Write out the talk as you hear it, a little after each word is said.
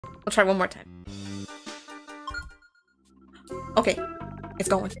I'll try one more time. Okay, it's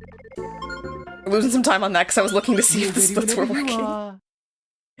going. We're losing some time on that because I was looking to see if the splits were working.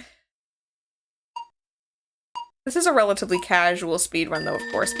 This is a relatively casual speedrun though, of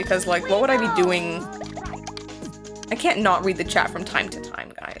course, because like, what would I be doing? I can't not read the chat from time to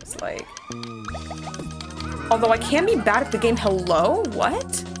time, guys, like... Although I can be bad at the game. Hello?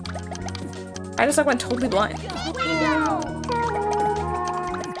 What? I just like went totally blind.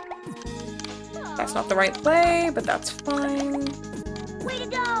 That's not the right play, but that's fine. Way to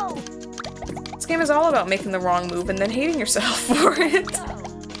go! This game is all about making the wrong move and then hating yourself for it.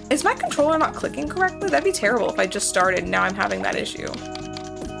 Is my controller not clicking correctly? That'd be terrible if I just started and now I'm having that issue.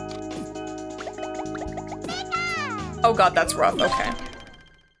 Oh god, that's rough. Okay.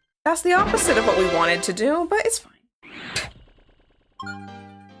 That's the opposite of what we wanted to do, but it's fine.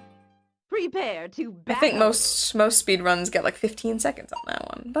 Prepare to battle. I think most speedruns get like 15 seconds on that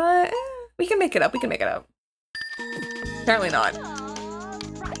one, but we can make it up. We can make it up. Apparently not.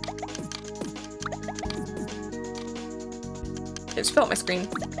 Okay, just fill up my screen.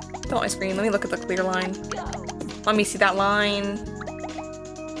 Fill up my screen. Let me look at the clear line. Let me see that line.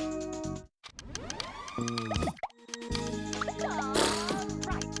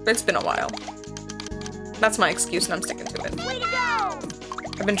 It's been a while. That's my excuse and I'm sticking to it.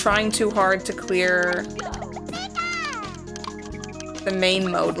 I've been trying too hard to clear the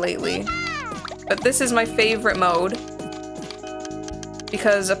main mode lately. But this is my favorite mode.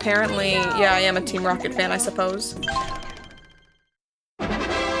 Because apparently, yeah, I am a Team Rocket fan, I suppose. Yeah,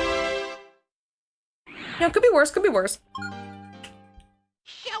 it could be worse, could be worse.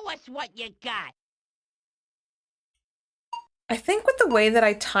 Show us what you got. I think with the way that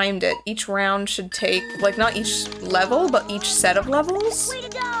I timed it, each round should take, like, not each level, but each set of levels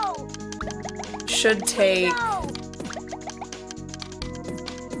should take,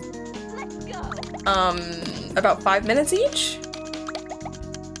 about 5 minutes each?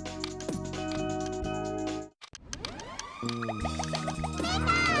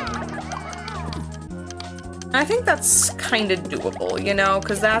 I think that's kind of doable, you know,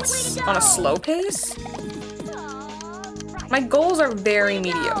 because that's on a slow pace. My goals are very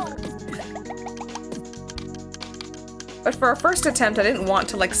mediocre. But for our first attempt, I didn't want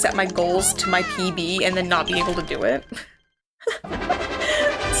to, like, set my goals to my PB and then not be able to do it.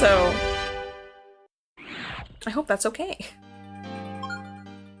 So... I hope that's okay.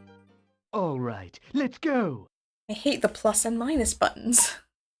 Alright, let's go! I hate the plus and minus buttons.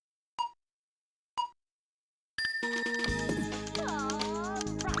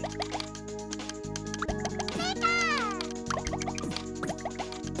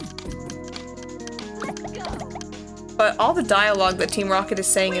 But all the dialogue that Team Rocket is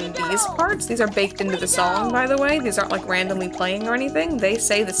saying in these parts, these are baked into the song, by the way. These aren't like randomly playing or anything. They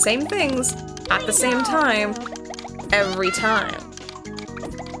say the same things at the same time every time.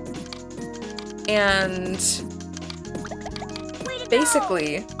 And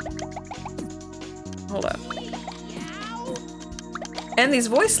basically, hold up. And these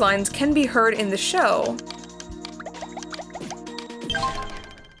voice lines can be heard in the show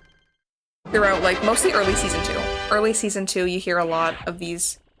throughout, like, mostly early season 2. Early season 2, you hear a lot of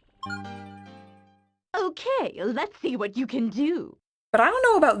these. Okay, let's see what you can do. But I don't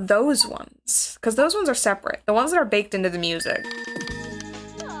know about those ones, because those ones are separate. The ones that are baked into the music.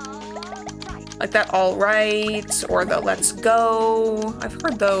 Like that alright, or the let's go. I've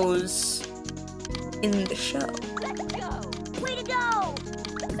heard those in the show. Let's go! Way to go!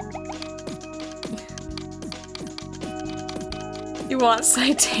 You want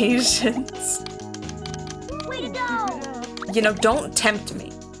citations? Way to go! You know, don't tempt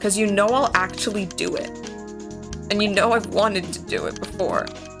me, because you know I'll actually do it. And you know I've wanted to do it before.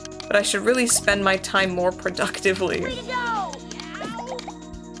 But I should really spend my time more productively. Way to go!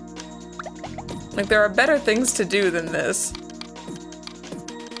 Like, there are better things to do than this.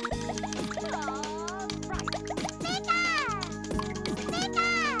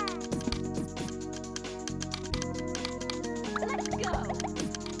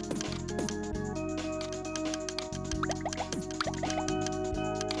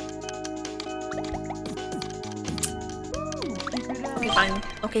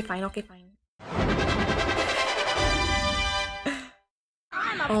 Okay, fine.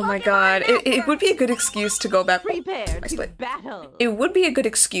 Oh my god, it would be a good excuse to go back. Prepare to battle. It would be a good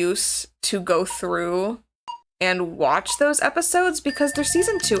excuse to go through and watch those episodes because they're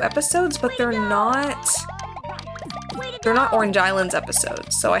season 2 episodes, but they're not Orange Island's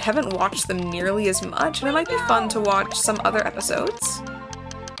episodes, so I haven't watched them nearly as much, and it might be fun to watch some other episodes,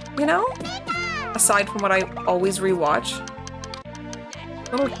 you know? Aside from what I always rewatch.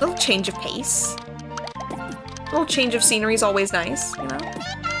 Little change of pace. A little change of scenery is always nice, you know?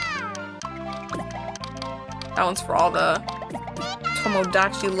 That one's for all the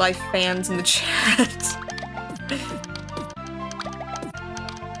Tomodachi Life fans in the chat.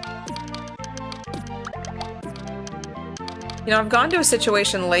 You know, I've gone to a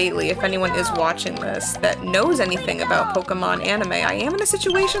situation lately, if anyone is watching this, that knows anything about Pokemon anime. I am in a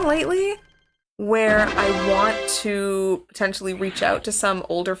situation lately where I want to potentially reach out to some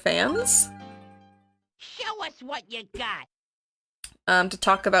older fans. Show us what you got. To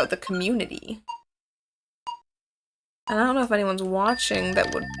talk about the community. And I don't know if anyone's watching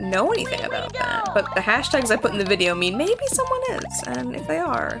that would know anything about that, but the hashtags I put in the video mean maybe someone is, and if they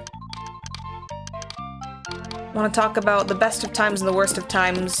are, I want to talk about the best of times and the worst of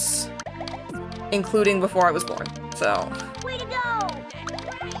times, including before I was born, so. Way to go!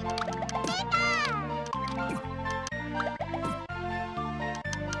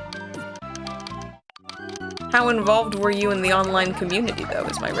 How involved were you in the online community, though,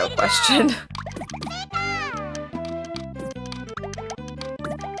 is my real question.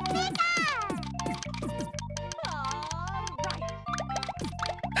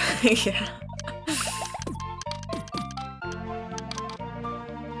 Yeah.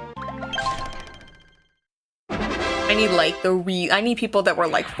 I need, like, I need people that were,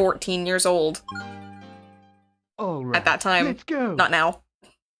 like, 14 years old. All right. At that time. Let's go. Not now.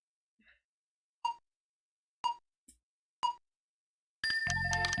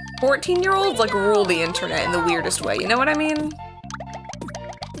 "14-year-olds, like, rule the internet in the weirdest way, you know what I mean?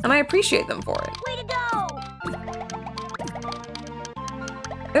 And I appreciate them for it. Way to go!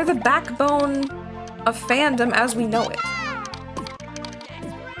 They're the backbone of fandom as we know it.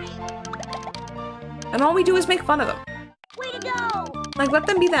 And all we do is make fun of them. Way to go! Like, let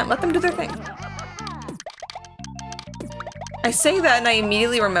them be them. Let them do their thing. I say that and I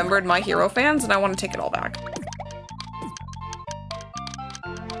immediately remembered My Hero fans and I want to take it all back.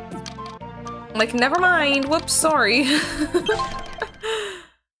 Like, never mind. Whoops, sorry.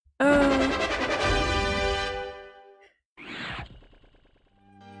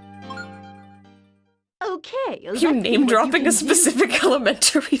 Okay, You name dropping a specific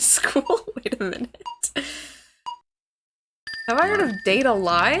elementary school? Wait a minute. Have I heard of Data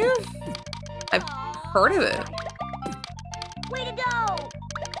Live? I've heard of it. Way to go!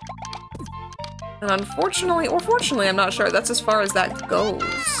 And unfortunately, or fortunately, I'm not sure, that's as far as that goes.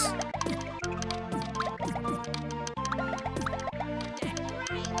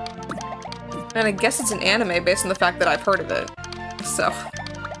 And I guess it's an anime based on the fact that I've heard of it. So.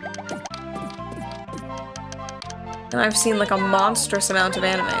 And I've seen like a monstrous amount of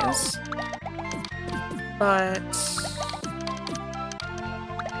animes. But...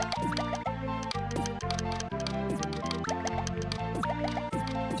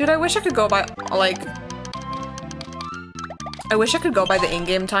 dude, I wish I could go by, like... I wish I could go by the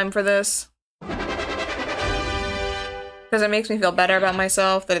in-game time for this. Because it makes me feel better about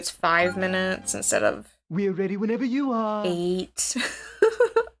myself that it's 5 minutes instead of... We're ready whenever you are. 8.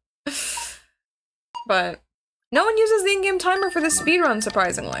 But no one uses the in-game timer for this speedrun,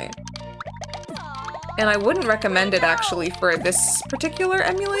 surprisingly. And I wouldn't recommend it, actually, for this particular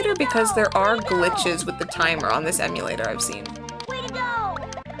emulator because there are glitches with the timer on this emulator I've seen. Way to go!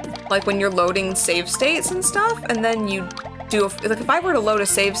 Like when you're loading save states and stuff, and then you do like if I were to load a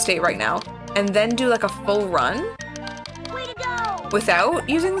save state right now, and then do like a full run, Way to go! without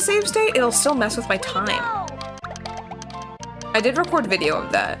using the save state, it'll still mess with my time. I did record video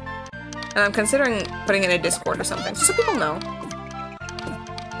of that, and I'm considering putting it in a Discord or something, just so people know.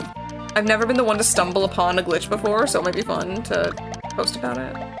 I've never been the one to stumble upon a glitch before, so it might be fun to post about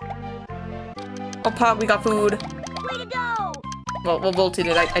it. Oh, Pop, we got food. Way to go! Well, Volty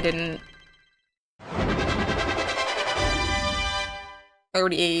did, I didn't. I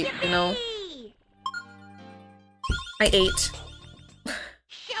already ate, you know? I ate.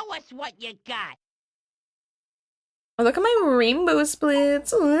 Show us what you got! Oh, look at my rainbow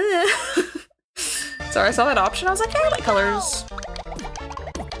splits. Sorry, I saw that option. I was like, I like colors.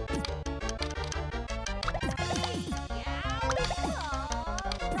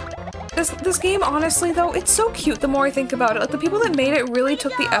 This game, honestly, though, it's so cute the more I think about it. Like, the people that made it really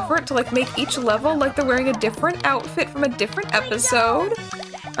took the effort to, like, make each level like they're wearing a different outfit from a different episode.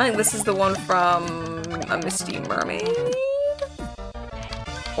 I think this is the one from A Misty Mermaid?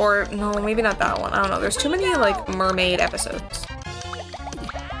 Or, no, maybe not that one. I don't know. There's too many, like, mermaid episodes.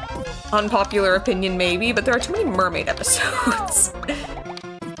 Unpopular opinion, maybe, but there are too many mermaid episodes.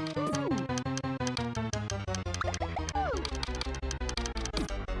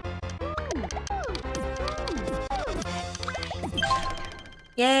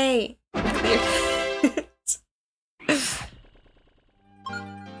 Yay!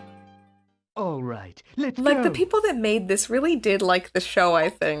 All right, let's Like, go. the people that made this really did like the show, I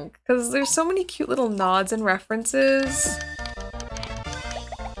think. Because there's so many cute little nods and references.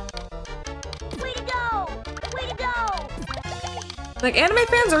 Way to go! Way to go! Like, anime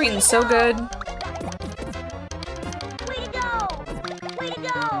fans are eating so good. Way to go! Way to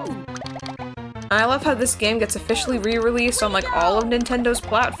go! I love how this game gets officially re-released on, like, all of Nintendo's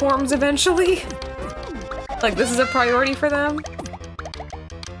platforms eventually. Like, this is a priority for them.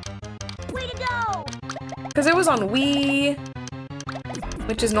 Way to go! Because it was on Wii,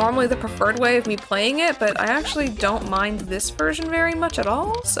 which is normally the preferred way of me playing it, but I actually don't mind this version very much at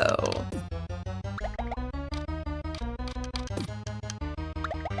all, so...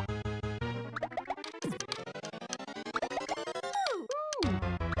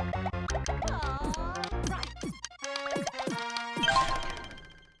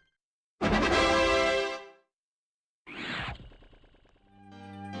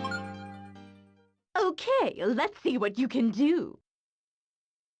 Okay, let's see what you can do.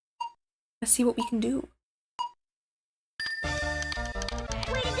 Let's see what we can do.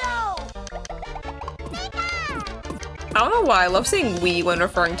 Way to go! I don't know why, I love saying we when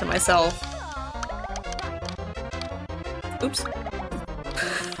referring to myself. Oops.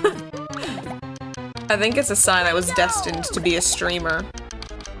 I think it's a sign I was destined to be a streamer.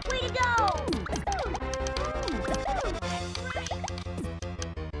 Way to go!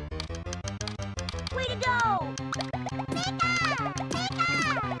 Way to go!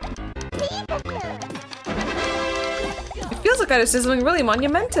 It feels like I just did something really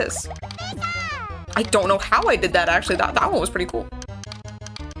monumentous. I don't know how I did that, actually. That one was pretty cool.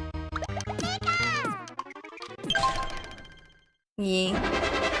 Yeah.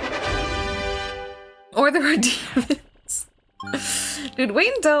 Or there are demons. Dude,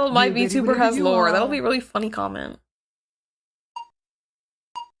 wait until my You ready VTuber whenever has you lore. are. That'll be a really funny comment.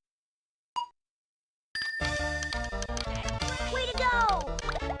 Way to go!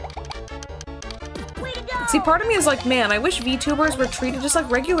 Way to go! See, part of me is like, man, I wish VTubers were treated just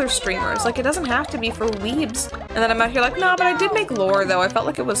like regular streamers. Like, it doesn't have to be for weebs. And then I'm out here like, nah, but I did make lore, though. I felt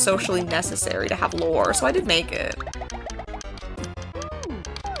like it was socially necessary to have lore, so I did make it.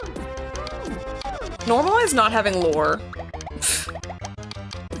 Normalize not having lore.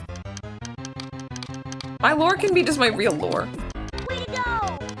 My lore can be just my real lore. Way to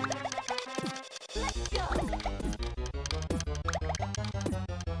go! Let's go!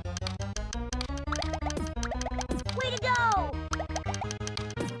 Way to go!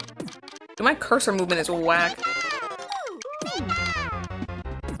 Dude, my cursor movement is whack.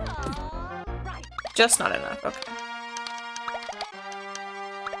 Just not enough, okay.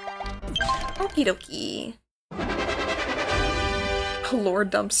 Okie dokie. Lore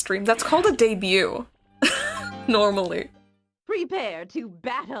dump stream. That's called a debut. Normally. Prepare to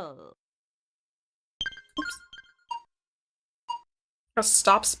battle. I'll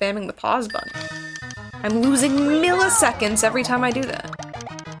stop spamming the pause button. I'm losing milliseconds every time I do that.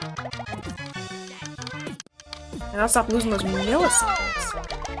 I gotta stop losing those milliseconds.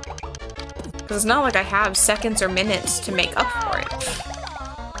 Because it's not like I have seconds or minutes to make up for it.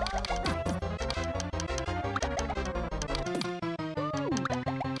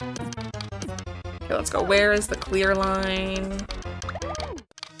 Okay, let's go. Where is the clear line?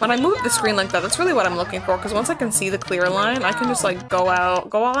 When I move the screen like that, that's really what I'm looking for, because once I can see the clear line, I can just, like, go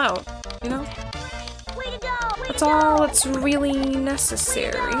all out, you know? Way to go! That's all that's really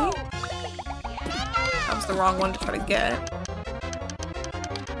necessary. That was the wrong one to try to get.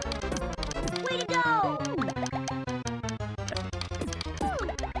 Way to go!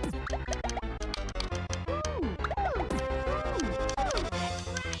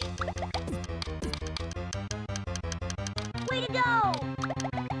 Way to go!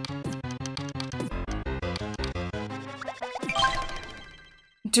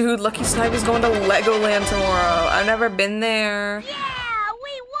 Dude, Lucky Snipe is going to Legoland tomorrow. I've never been there. Yeah,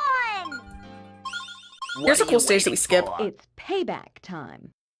 we won! Here's a cool stage that we skip. It's payback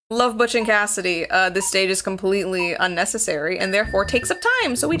time. Love Butch and Cassidy. This stage is completely unnecessary and therefore takes up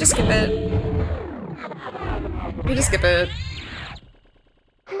time, so we just skip it. We just skip it.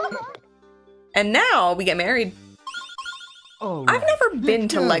 And now we get married. All I've right, never been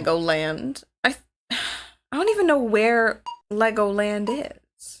let's to go. Legoland. I don't even know where Legoland is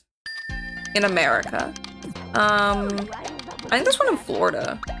in America. I think there's one in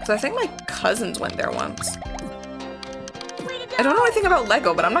Florida because I think my cousins went there once. I don't know anything about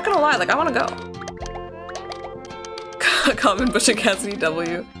Lego, but I'm not gonna lie, like I want to go. Comment Butch and Cassidy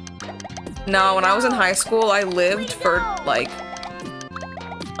W. No, when I was in high school, I lived for like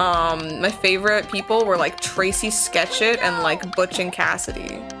My favorite people were like Tracy Sketchit and like Butch and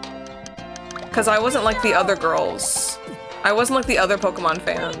Cassidy. Cause I wasn't like the other girls. I wasn't like the other Pokemon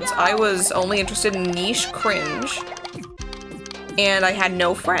fans. I was only interested in niche cringe. And I had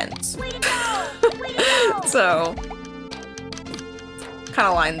no friends. So, kind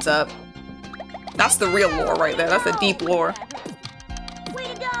of lines up. That's the real lore right there. That's the deep lore.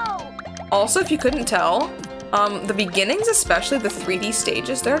 Also, if you couldn't tell, the beginnings, especially the 3D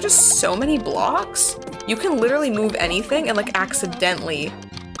stages, there are just so many blocks. You can literally move anything and like accidentally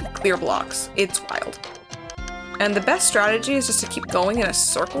clear blocks. It's wild. And the best strategy is just to keep going in a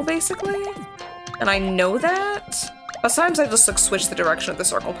circle, basically. And I know that. But sometimes I just like switch the direction of the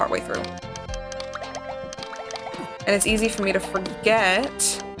circle partway through. And it's easy for me to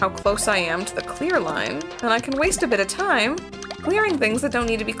forget how close I am to the clear line, and I can waste a bit of time clearing things that don't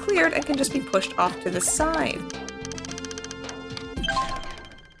need to be cleared and can just be pushed off to the side.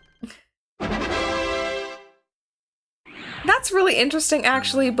 That's really interesting,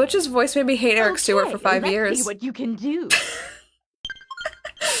 actually. Butch's voice made me hate Eric Stewart for 5 years. Let's see what you can do.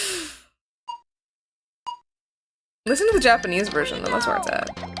 Listen to the Japanese version, though. That's where it's at.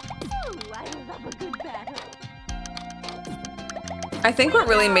 I think what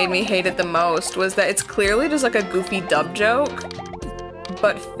really made me hate it the most was that it's clearly just like a goofy dub joke,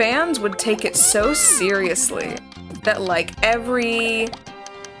 but fans would take it so seriously that like every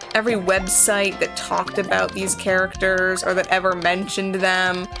website that talked about these characters or that ever mentioned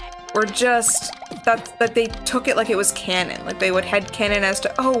them were just that they took it like it was canon. Like they would headcanon as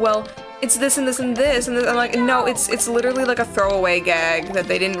to, oh well, it's this and this and this and this. I'm like, no, it's literally like a throwaway gag that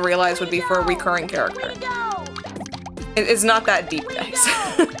they didn't realize would be for a recurring character. It's not that deep, guys.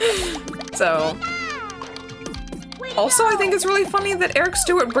 So, also I think it's really funny that Eric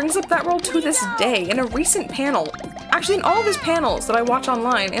Stewart brings up that role to this day in a recent panel. Actually, in all of his panels that I watch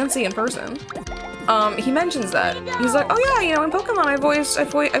online and see in person, he mentions that. He's like, oh yeah, you know, in Pokemon I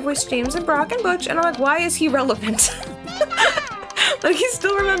voiced James and Brock and Butch, and I'm like, why is he relevant? Like, he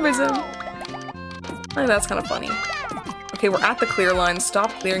still remembers him. I think that's kind of funny. Okay, we're at the clear line. Stop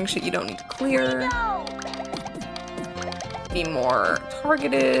clearing shit you don't need to clear. Be more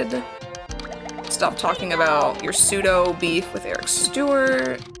targeted. Stop talking about your pseudo beef with Eric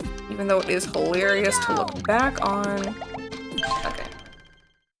Stewart, even though it is hilarious to look back on. Okay.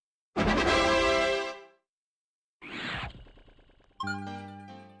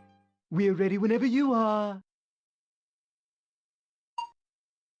 We're ready whenever you are.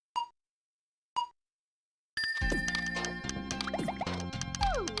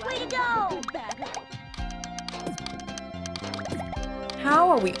 Way to go! How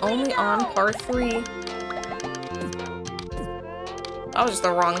are we only on part 3? That was just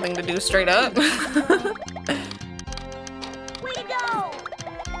the wrong thing to do, straight up. Way to go!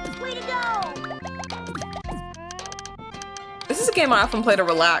 Way to go! This is a game I often play to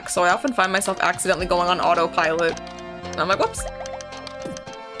relax, so I often find myself accidentally going on autopilot. And I'm like, whoops.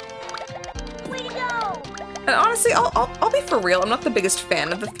 Way to go! And honestly, I'll be for real, I'm not the biggest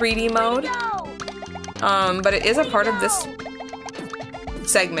fan of the 3D mode. But it is a part of this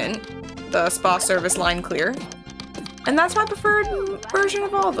segment, the spa service line clear, and that's my preferred version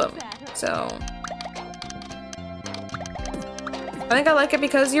of all of them. So I think I like it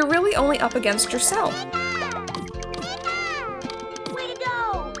because you're really only up against yourself.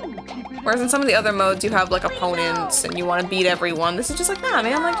 Whereas in some of the other modes you have like opponents and you want to beat everyone. This is just like, nah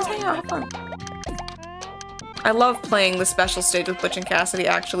man, like just hang out, have fun. I love playing the special stage with Butch and Cassidy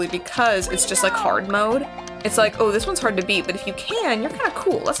actually because it's just like hard mode. It's like, oh, this one's hard to beat, but if you can, you're kind of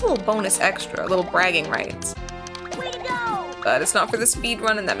cool. That's a little bonus extra, a little bragging rights. But it's not for the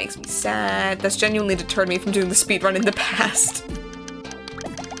speedrun, and that makes me sad. That's genuinely deterred me from doing the speedrun in the past.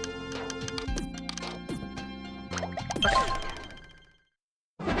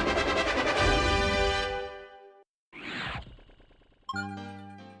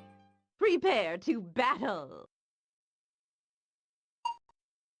 Prepare to battle.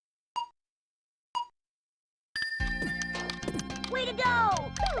 Way to go!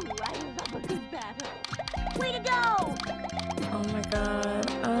 I love a good battle. Way to go! Oh my god.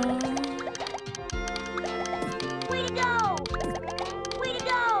 Way to go! Way to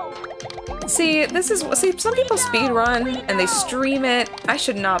go! See, some people speedrun and they stream it. I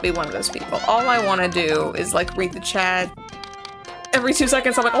should not be one of those people. All I want to do is like read the chat. Every 2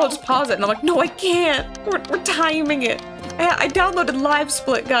 seconds I'm like, oh, I'll just pause it. And I'm like, no, I can't. We're timing it. I downloaded Live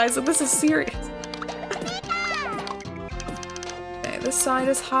Split, guys, so this is serious. This side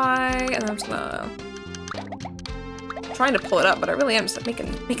is high, and I'm just gonna... I'm trying to pull it up, but I really am just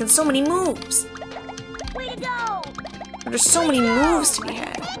making so many moves. Way to go! There's so many moves to be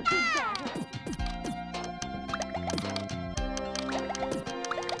had.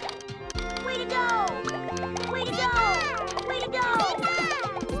 Way to go! Way to go! Way to go!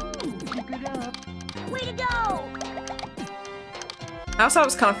 Keep it up. Way to go! I also thought it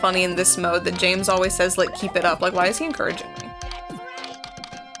was kind of funny in this mode that James always says, like, keep it up. Like, why is he encouraging me?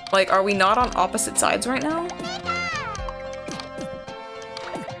 Like, are we not on opposite sides right now?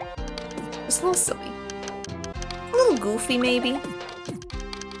 Just a little silly. A little goofy, maybe.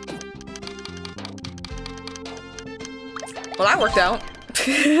 Well, that worked out.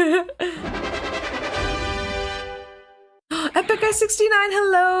 Epic S69,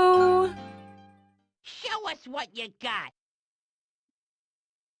 hello! Show us what you got!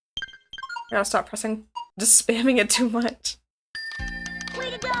 I gotta stop pressing, just spamming it too much.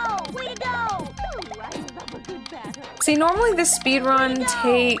 Way to go! Way to go! Rise up a good battle. See, normally this speedrun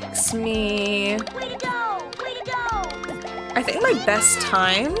takes me... Way to go! Way to go! I think my best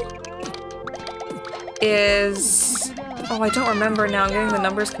time is... Oh, I don't remember now. I'm getting the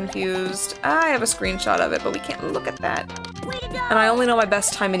numbers confused. I have a screenshot of it, but we can't look at that. Way to go! And I only know my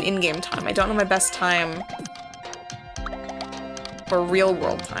best time in in-game time. I don't know my best time for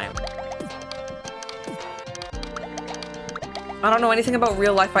real-world time. I don't know anything about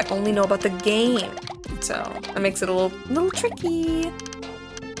real life. I only know about the game. So that makes it a little tricky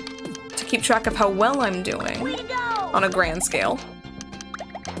to keep track of how well I'm doing Way to go! on a grand scale.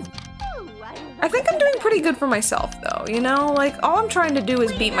 Rise up I think I'm doing pretty good for myself, though, you know? Like, all I'm trying to do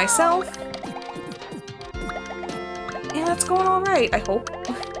is beat myself. And that's going alright, I hope.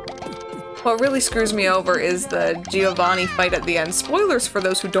 What really screws me over is the Giovanni fight at the end. Spoilers for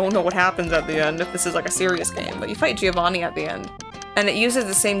those who don't know what happens at the end, if this is like a serious game, but you fight Giovanni at the end. And it uses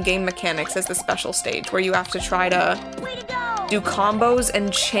the same game mechanics as the special stage, where you have to try to Way to go! do combos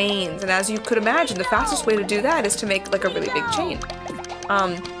and chains. And as you could imagine, the fastest way to do that is to make like a really big chain.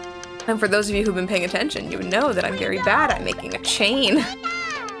 And for those of you who've been paying attention, you would know that I'm very bad at making a chain.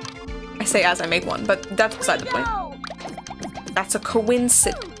 I say as I make one, but that's beside the point. That's a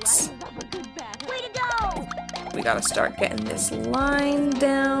coincidence. Rise up a good battle. Way to go! We gotta start getting this line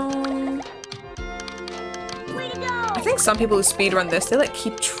down. Way to go! I think some people who speedrun this, they like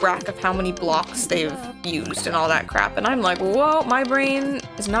keep track of how many blocks they've used and all that crap. And I'm like, whoa, my brain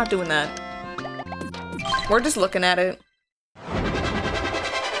is not doing that. We're just looking at it.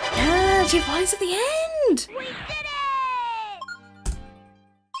 Yeah, Giovanni's at the end! We did it!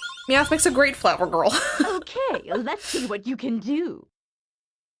 Meowth makes a great flower girl. Okay, let's see what you can do.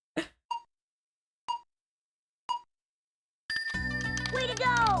 Way to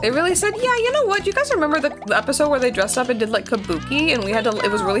go! They really said, yeah, you know what? You guys remember the episode where they dressed up and did like kabuki and we had to,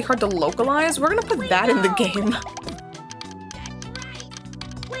 it was really hard to localize? We're gonna put that in the game.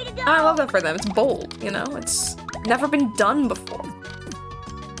 Way to go! And I love that for them. It's bold, you know? It's never been done before.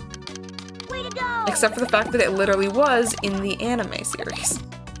 Way to go! Except for the fact that it literally was in the anime series.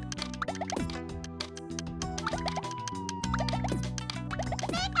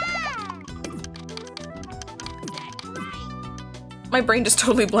 My brain just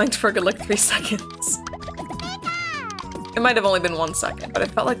totally blanked for a good like 3 seconds. It might have only been 1 second, but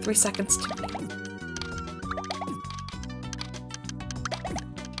it felt like 3 seconds to me.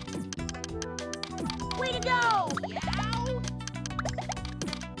 Way to go!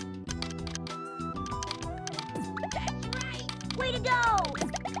 That's right! Way to go!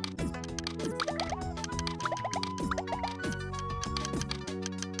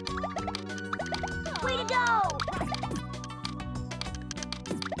 Way to go!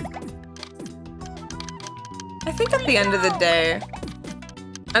 I think at the end of the day,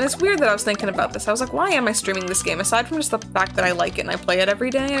 and it's weird that I was thinking about this, I was like, why am I streaming this game? Aside from just the fact that I like it and I play it every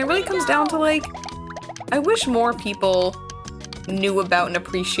day, and it really comes down to like, I wish more people knew about and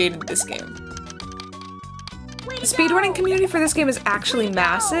appreciated this game. The speedrunning community for this game is actually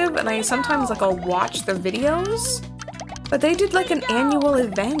massive, and I sometimes like I'll watch their videos, but they did like an annual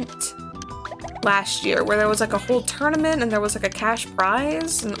event last year where there was like a whole tournament and there was like a cash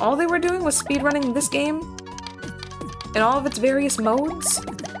prize, and all they were doing was speedrunning this game in all of its various modes.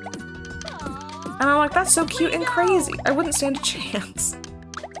 And I'm like, that's so cute and crazy. I wouldn't stand a chance.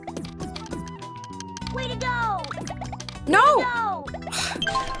 Way to go! No! Go!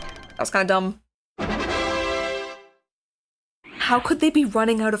 That was kind of dumb. How could they be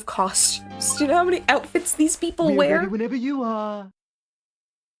running out of costumes? Do you know how many outfits these people We're wear? ready whenever you are.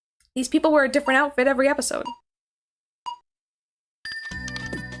 These people wear a different outfit every episode.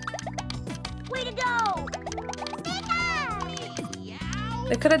 Way to go!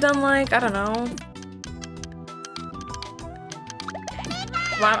 They could have done like, I don't know.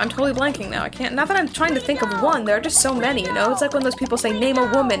 Wow, I'm totally blanking now. I can't. Not that I'm trying to think of one. There are just so many, you know? It's like when those people say, name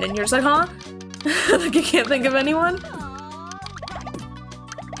a woman, and you're just like, huh? Like, you can't think of anyone?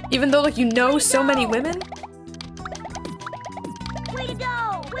 Even though, like, you know so many women? Way to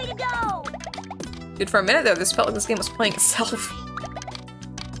go! Way to go! Dude, for a minute there, this felt like this game was playing itself.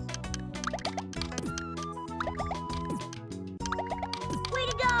 Way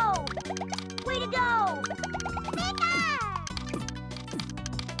to go! Way to go!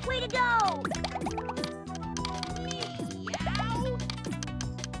 Way to go!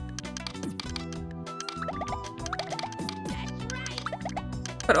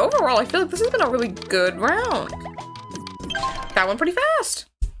 But overall, I feel like this has been a really good round. That went pretty fast.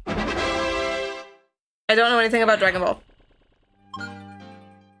 I don't know anything about Dragon Ball.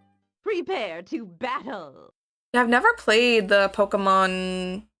 Prepare to battle. Yeah, I've never played the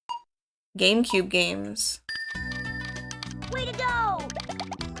Pokemon GameCube games. Way to go!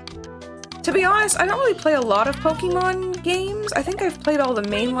 To be honest, I don't really play a lot of Pokemon games. I think I've played all the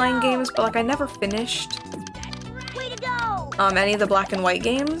mainline games, but like I never finished Way to go! any of the black and white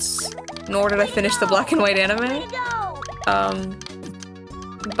games. Nor did I finish the black and white Way anime. to go!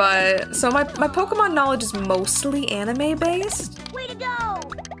 But so my Pokemon knowledge is mostly anime based. Way to go!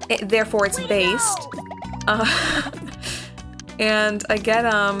 Therefore it's Way to based. go! And I get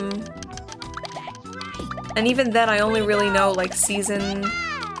and even then I only really know like season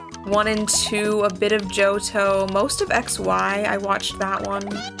 1 and 2, a bit of Johto, most of XY, I watched that one.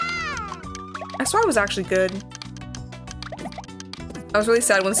 XY was actually good. I was really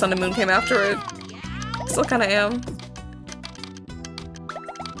sad when Sun and Moon came after it. Still kinda am.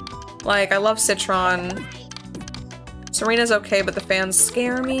 Like, I love Citron. Serena's okay, but the fans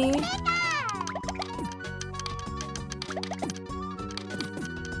scare me.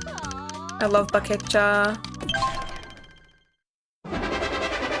 I love Baketcha.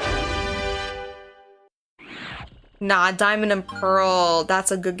 Nah, Diamond and Pearl.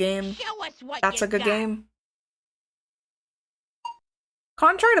 That's a good game. Show us what That's you a good got. game.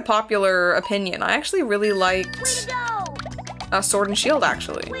 Contrary to popular opinion, I actually really Way liked to go! Sword and Shield,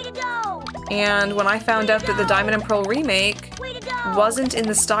 actually. Way to go! And when I found out that the Diamond and Pearl remake Way to go! wasn't in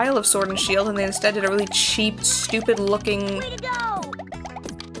the style of Sword and Shield, and they instead did a really cheap, stupid-looking, Way to go!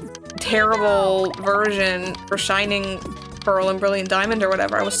 terrible version for Shining Pearl and Brilliant Diamond or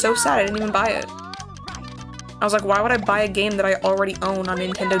whatever, I was so sad I didn't even buy it. I was like, why would I buy a game that I already own on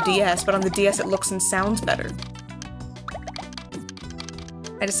Nintendo DS, but on the DS it looks and sounds better?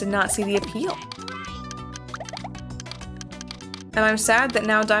 I just did not see the appeal. And I'm sad that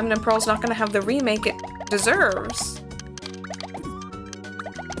now Diamond and Pearl's not gonna have the remake it deserves.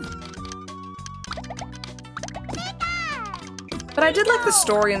 But I did like the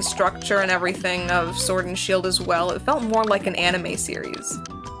story and structure and everything of Sword and Shield as well. It felt more like an anime series.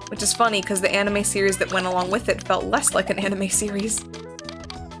 Which is funny, because the anime series that went along with it felt less like an anime series.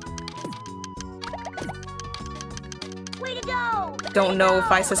 Way to go! Don't know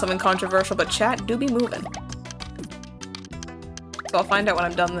if I said something controversial, but chat do be moving. So I'll find out when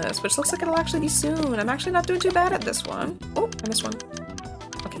I'm done this, which looks like it'll actually be soon. I'm actually not doing too bad at this one. Oh, I missed one.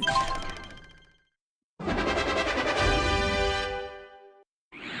 Okay.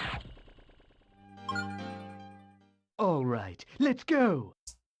 All right, let's go.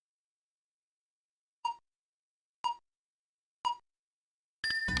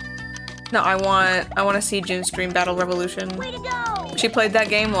 No, I want to see June stream Battle Revolution. Way to go! She played that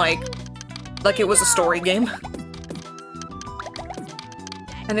game like it was a story game.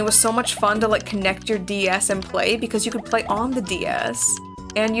 And it was so much fun to like connect your DS and play because you could play on the DS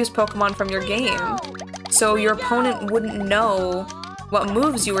and use Pokemon from your game. So your opponent wouldn't know what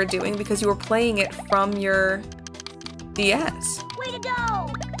moves you were doing because you were playing it from your DS. Way to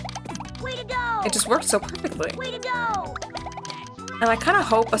go! Way to go! It just worked so perfectly. Way to go! And I kind of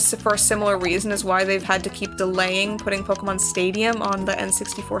hope for a similar reason is why they've had to keep delaying putting Pokemon Stadium on the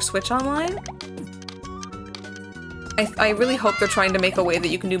N64 Switch Online. I really hope they're trying to make a way that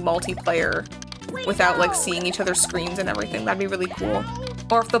you can do multiplayer without like seeing each other's screens and everything. That'd be really cool.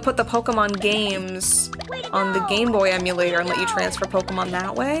 Or if they'll put the Pokemon games on the Game Boy emulator and let you transfer Pokemon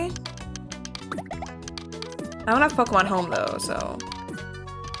that way. I don't have Pokemon Home though, so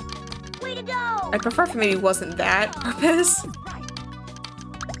Way to go! I'd prefer if it maybe wasn't that purpose.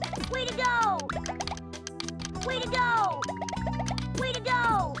 Way to go! Way to go! Way to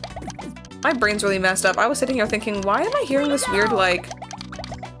go! My brain's really messed up. I was sitting here thinking, why am I hearing this weird, like,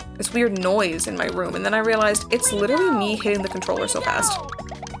 this weird noise in my room? And then I realized it's literally me hitting the controller so fast.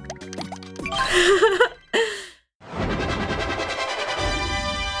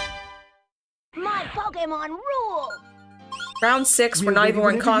 My Pokemon rule! Round 6, we're not even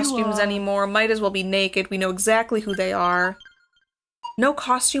wearing costumes anymore. Might as well be naked. We know exactly who they are. No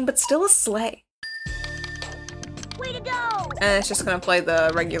costume, but still a sleigh. Way to go! And it's just gonna play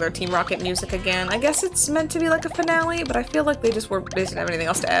the regular Team Rocket music again. I guess it's meant to be like a finale, but I feel like they didn't have anything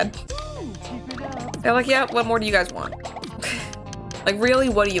else to add. They're like, yeah, what more do you guys want? Like, really,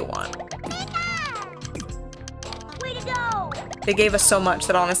 what do you want? Way to go! They gave us so much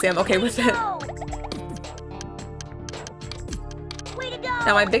that honestly I'm okay with it.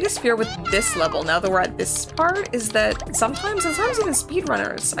 Now, my biggest fear with this level, now that we're at this part, is that sometimes even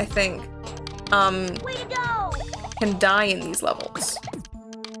speedrunners, I think, can die in these levels.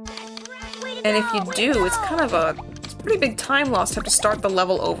 And if you do, it's kind of a pretty big time loss to have to start the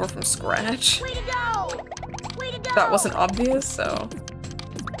level over from scratch. That wasn't obvious, so...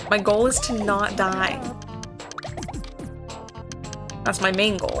 My goal is to not die. That's my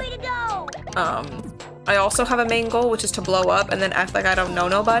main goal. I also have a main goal, which is to blow up and then act like I don't know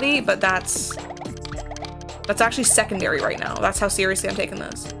nobody, but that's actually secondary right now. That's how seriously I'm taking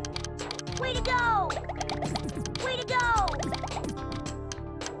this. Way to go! Way to go!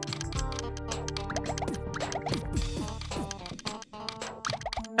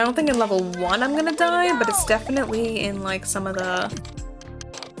 I don't think in level 1 I'm gonna die, but it's definitely in like some of the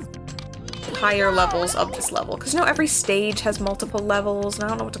higher levels of this level. Because you know, every stage has multiple levels, and I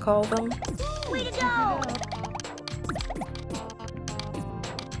don't know what to call them. Way to go!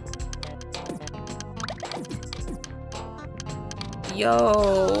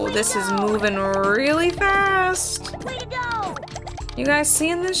 Yo, this is moving really fast. Way to go! You guys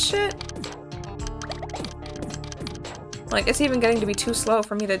seeing this shit? Like, it's even getting to be too slow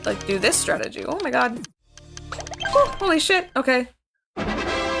for me to, like, do this strategy. Oh my god. Whew, holy shit. Okay.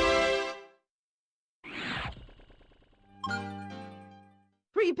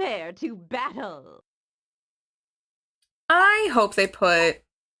 Prepare to battle. I hope they put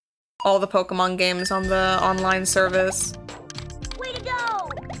all the Pokemon games on the online service. Way to go!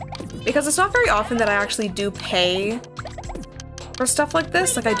 Because it's not very often that I actually do pay for stuff like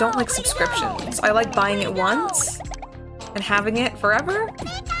this. Like, I don't like subscriptions. I like buying it once and having it forever.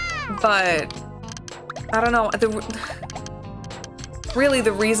 But I don't know. Really,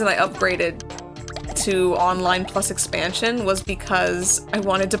 the reason I upgraded to Online Plus Expansion was because I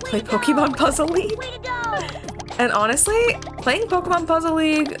wanted to play Pokemon Puzzle League. Way to go! And honestly, playing Pokemon Puzzle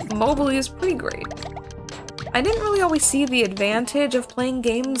League mobily is pretty great. I didn't really always see the advantage of playing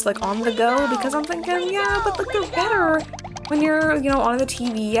games like on the go because I'm thinking, yeah, but like they're better when you're, you know, on the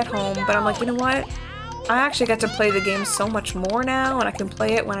TV at home. But I'm like, you know what? I actually get to play the game so much more now, and I can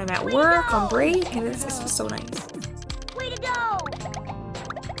play it when I'm at work, on break, and it's just so nice. Way to go!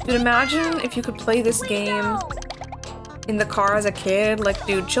 Dude, imagine if you could play this game in the car as a kid. Like,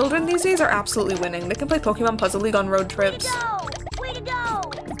 dude, children these days are absolutely winning. They can play Pokemon Puzzle League on road trips. Way to go!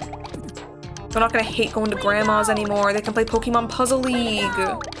 They're not gonna hate going to grandma's anymore. They can play Pokemon Puzzle League.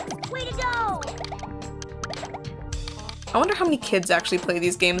 Way to go! I wonder how many kids actually play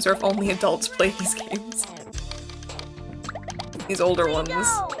these games, or if only adults play these games. These older ones.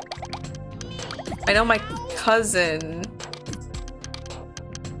 I know my cousin...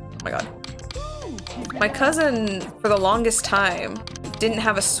 Oh my god. My cousin, for the longest time, didn't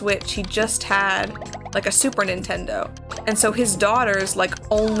have a Switch. He just had, like, a Super Nintendo. And so his daughters, like,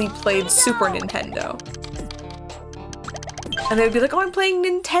 only played Super Nintendo. And they would be like, oh, I'm playing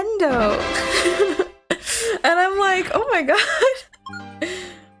Nintendo! And I'm like, oh my god!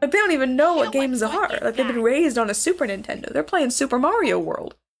 Like, they don't even know what games are. Like, they've been raised on a Super Nintendo. They're playing Super Mario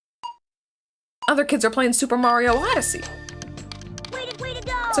World. Other kids are playing Super Mario Odyssey. Way to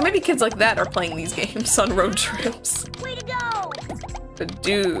go! So maybe kids like that are playing these games on road trips. Way to go! But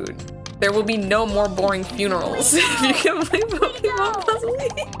dude, there will be no more boring funerals if you can play Pokemon Puzzle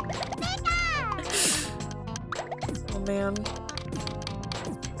League. Oh man.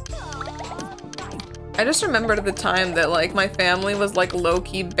 I just remembered at the time that like my family was like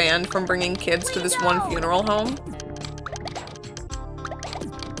low-key banned from bringing kids to this one funeral home.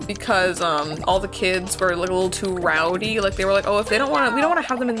 Because all the kids were like a little too rowdy. Like they were like, oh, if they don't want to, we don't want to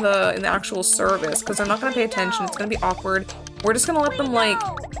have them in the actual service because they're not gonna pay attention. It's gonna be awkward. We're just gonna let them like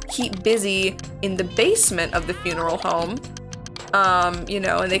keep busy in the basement of the funeral home. You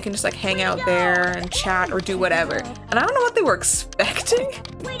know, and they can just like hang out there and chat or do whatever. And I don't know what they were expecting.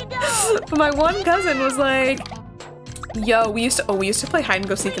 But my one cousin was like, yo, we used to play hide and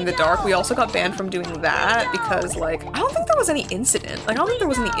go seek in the dark. We also got banned from doing that because like, I don't think there was any incident. Like, I don't think there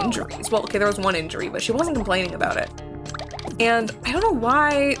was any injuries. Well, okay, there was one injury, but she wasn't complaining about it. And I don't know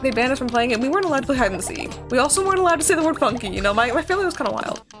why they banned us from playing it. We weren't allowed to play hide and seek. We also weren't allowed to say the word funky, you know? My family was kind of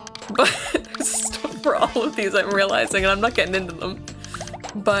wild. But there's a story. for all of these, I'm realizing, and I'm not getting into them.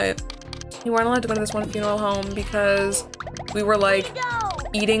 But you weren't allowed to go to this one funeral home because we were like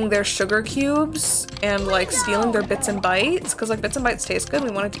eating their sugar cubes and like stealing their bits and bites, because like bits and bites taste good, we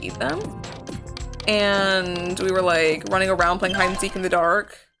wanted to eat them. And we were like running around playing hide and seek in the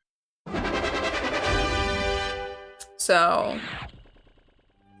dark. So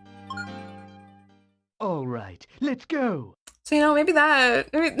All right, let's go. you know, maybe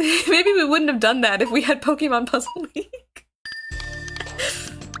we wouldn't have done that if we had Pokemon Puzzle League.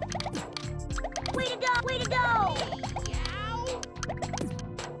 Way to go! Way to go!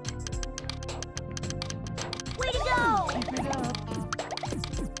 Way to go! Keep it up.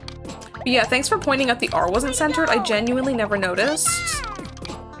 But yeah, thanks for pointing out the R wasn't centered. I genuinely never noticed.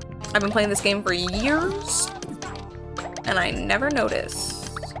 I've been playing this game for years, and I never noticed.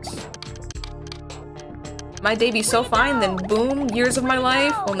 My day be so fine, then boom, years of my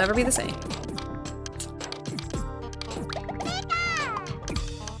life will never be the same.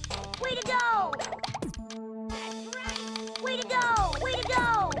 Way to go! Way to go! Way to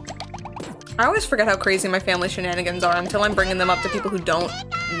go! I always forget how crazy my family shenanigans are until I'm bringing them up to people who don't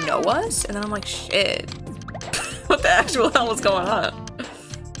know us, and then I'm like, shit. What the actual hell is going on?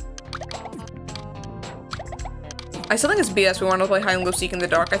 I still think it's BS we wanted to play hide and go seek in the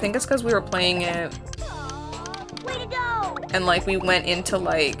dark. I think it's because we were playing it Way to go! and like we went into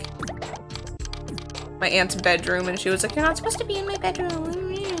like my aunt's bedroom and she was like, you're not supposed to be in my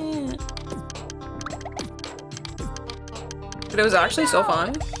bedroom. But it was actually so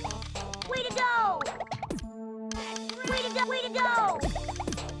fun. Way to go! Way to go! Way to go!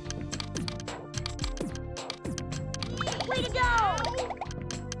 Way to go!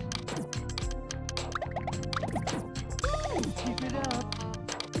 Keep it up.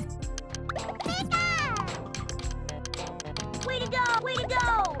 Way to go! Way to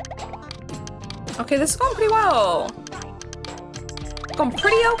go! Okay, this is going pretty well. Going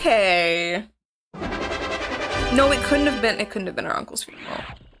pretty okay. No, it couldn't have been our uncle's funeral.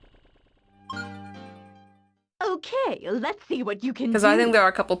 Okay, let's see what you can do. Because I think there are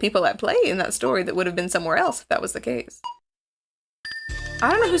a couple people at play in that story that would have been somewhere else if that was the case. I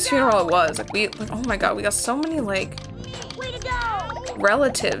don't know whose funeral it was. Like oh my god, we got so many like Way to go!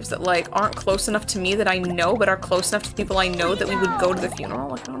 relatives that like aren't close enough to me that I know, but are close enough to people I know that we would go to the funeral.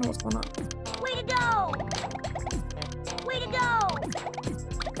 Like I don't know what's going on. Way to go! Way to go!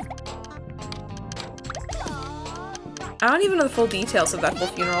 I don't even know the full details of that whole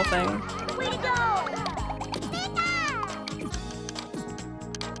funeral thing. Way to go!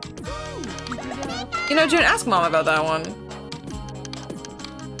 You know, June, ask Mom about that one.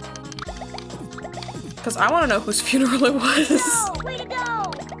 Because I want to know whose funeral it was. Way to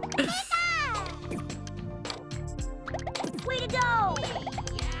go! Way to go!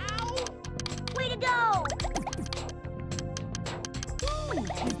 Way to go!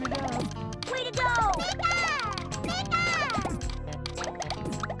 Keep it up. Way to go!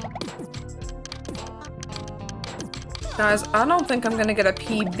 Guys, I don't think I'm gonna get a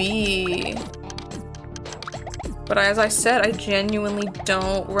PB. But as I said, I genuinely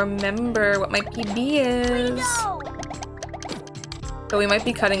don't remember what my PB is. So we might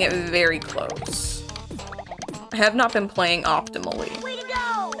be cutting it very close. I have not been playing optimally. Way to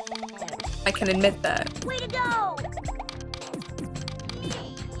go! I can admit that. Way to go!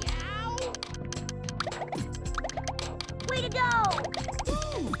 Way to go!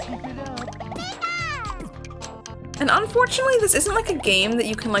 Keep it up. And unfortunately, this isn't like a game that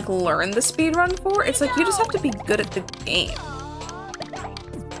you can like learn the speedrun for. It's like you just have to be good at the game.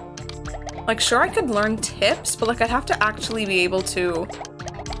 Like sure, I could learn tips, but like I'd have to actually be able to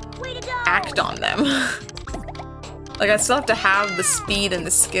Way to go! act on them. Like I still have to have the speed and the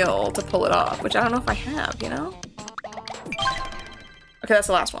skill to pull it off, which I don't know if I have, you know? Okay, that's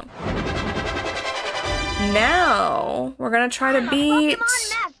the last one. Now, we're gonna try to beat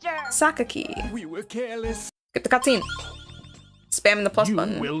Sakaki. We were careless. Get the cutscene. Spamming the plus You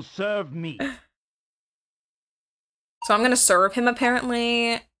button. will serve me. So I'm gonna serve him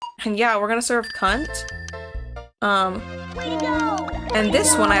apparently. And yeah, we're gonna serve cunt. Way to go! And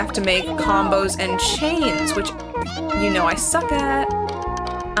this one I have to make combos and chains, which you know I suck at.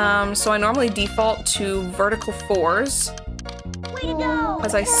 So I normally default to vertical 4s Way to go!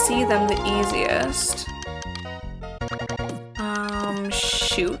 because I see them the easiest.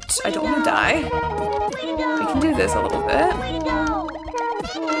 Shoot, I don't want to die. Way to go! We can do this a little bit. Way to go!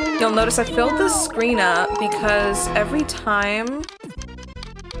 You'll notice I filled the screen up because every time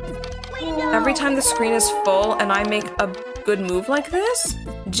the screen is full and I make a good move like this,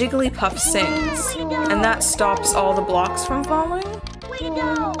 Jigglypuff sings, and that stops all the blocks from falling. Way to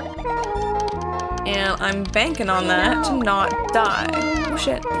go! And I'm banking on that to not die. Oh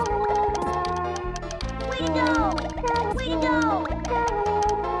shit. Way to go! Way to go!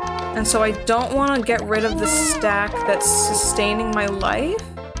 And so I don't want to get rid of the stack that's sustaining my life.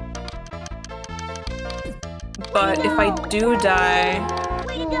 But if I do die,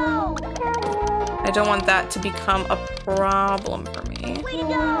 Way to go! I don't want that to become a problem for me. Way to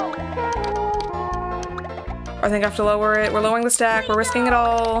go! I think I have to lower it. We're lowering the stack. We're risking it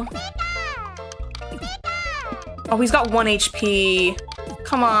all. Oh, he's got 1 HP.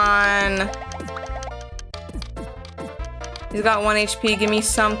 Come on. He's got 1 HP. Give me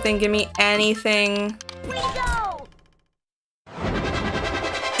something. Give me anything. Way to go!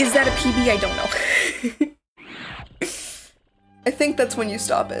 Is that a PB? I don't know. I think that's when you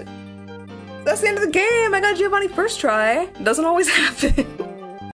stop it. That's the end of the game. I got Giovanni first try. Doesn't always happen.